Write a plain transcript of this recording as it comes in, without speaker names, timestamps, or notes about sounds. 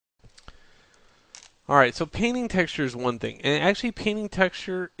Alright, so painting texture is one thing. And actually painting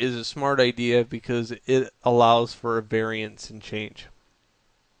texture is a smart idea because it allows for a variance and change.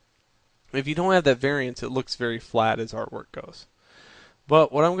 If you don't have that variance, it looks very flat as artwork goes.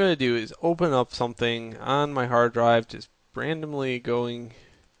 But what I'm going to do is open up something on my hard drive, just randomly going.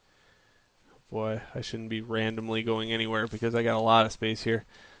 Boy, I shouldn't be randomly going anywhere because I got a lot of space here.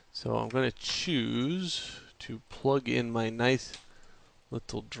 So I'm going to choose to plug in my nice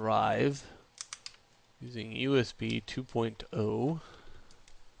little drive using USB 2.0.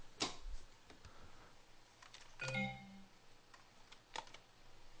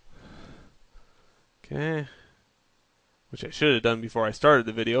 Okay. Which I should have done before I started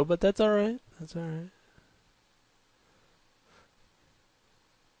the video, but that's alright. That's alright.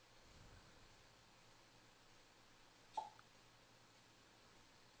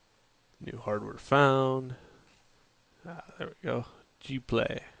 New hardware found. There we go.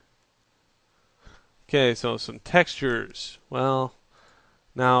 Gplay. Okay, so some textures. Well,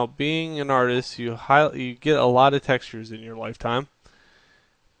 now being an artist, you get a lot of textures in your lifetime.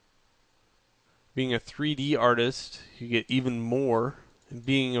 Being a 3D artist, you get even more. And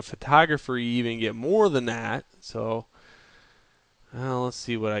being a photographer, you even get more than that. So, let's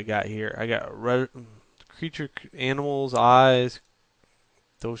see what I got here. I got red creature, animals, eyes,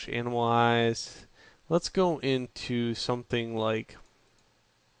 those animal eyes. Let's go into something like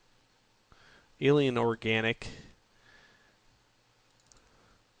alien organic.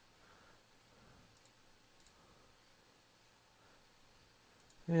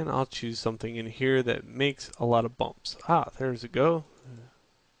 And I'll choose something in here that makes a lot of bumps. There's a go.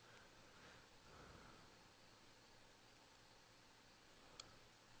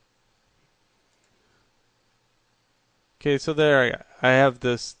 Okay, so there I have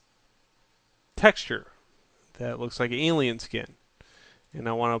this texture that looks like alien skin. And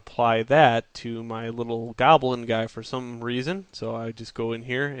I want to apply that to my little goblin guy for some reason. So I just go in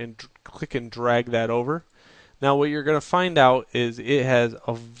here and click and drag that over. Now what you're going to find out is it has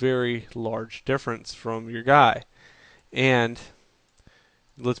a very large difference from your guy. And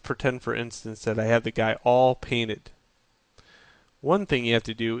let's pretend for instance that I have the guy all painted. One thing you have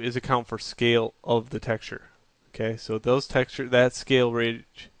to do is account for scale of the texture. Okay, so that scale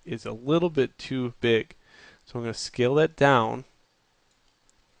range is a little bit too big. So I'm going to scale that down.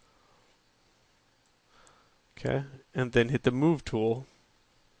 Okay, and then hit the move tool.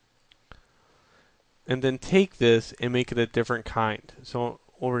 And then take this and make it a different kind. So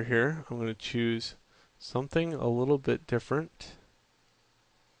over here, I'm going to choose something a little bit different.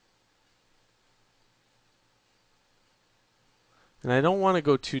 And I don't want to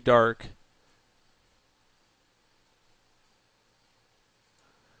go too dark.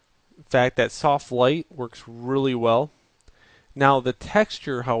 In fact, that soft light works really well. Now the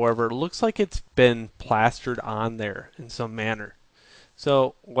texture, however, looks like it's been plastered on there in some manner.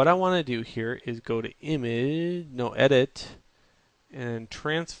 So what I want to do here is go to edit, and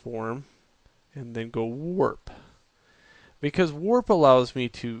transform, and then go warp. Because warp allows me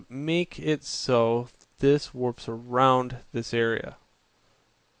to make it so this warps around this area.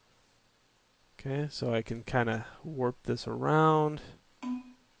 Okay, so I can kind of warp this around,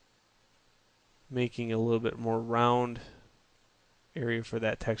 making a little bit more round area for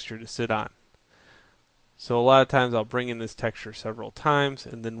that texture to sit on. So a lot of times I'll bring in this texture several times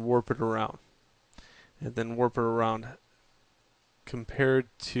and then warp it around. And then warp it around compared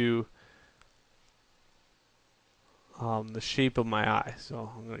to the shape of my eye.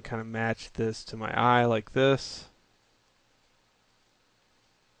 So I'm going to kind of match this to my eye like this.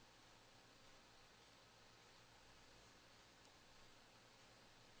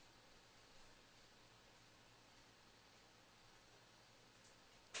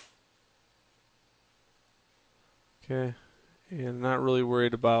 Okay, and not really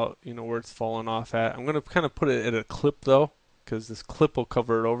worried about where it's falling off at. I'm going to kind of put it at a clip though, because this clip will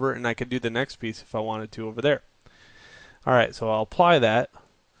cover it over, and I could do the next piece if I wanted to over there. Alright, so I'll apply that.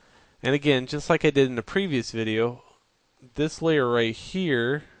 And again, just like I did in the previous video, this layer right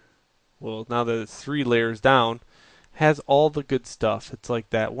here, well, now that it's 3 layers down, has all the good stuff. It's like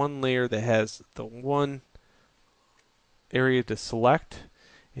that one layer that has the one area to select,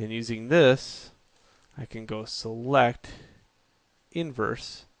 and using this, I can go select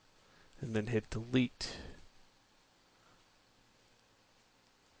inverse and then hit delete.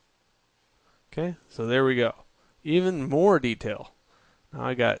 Okay, so there we go. Even more detail. Now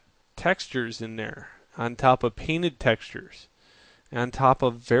I got textures in there on top of painted textures, on top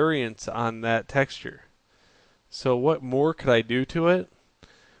of variants on that texture. So what more could I do to it?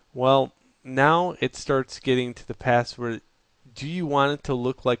 Well, now it starts getting to the pass where do you want it to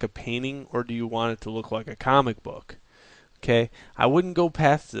look like a painting or do you want it to look like a comic book? Okay, I wouldn't go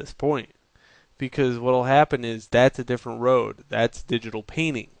past this point because what'll happen is that's a different road. That's digital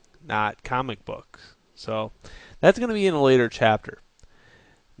painting, not comic books. So that's going to be in a later chapter.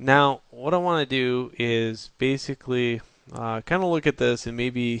 Now, what I want to do is basically kind of look at this and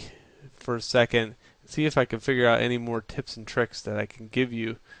maybe for a second see if I can figure out any more tips and tricks that I can give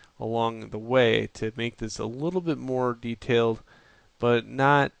you along the way to make this a little bit more detailed but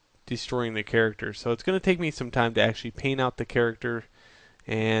not destroying the character. So it's going to take me some time to actually paint out the character,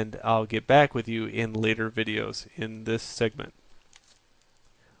 and I'll get back with you in later videos in this segment.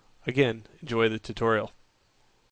 Again, enjoy the tutorial.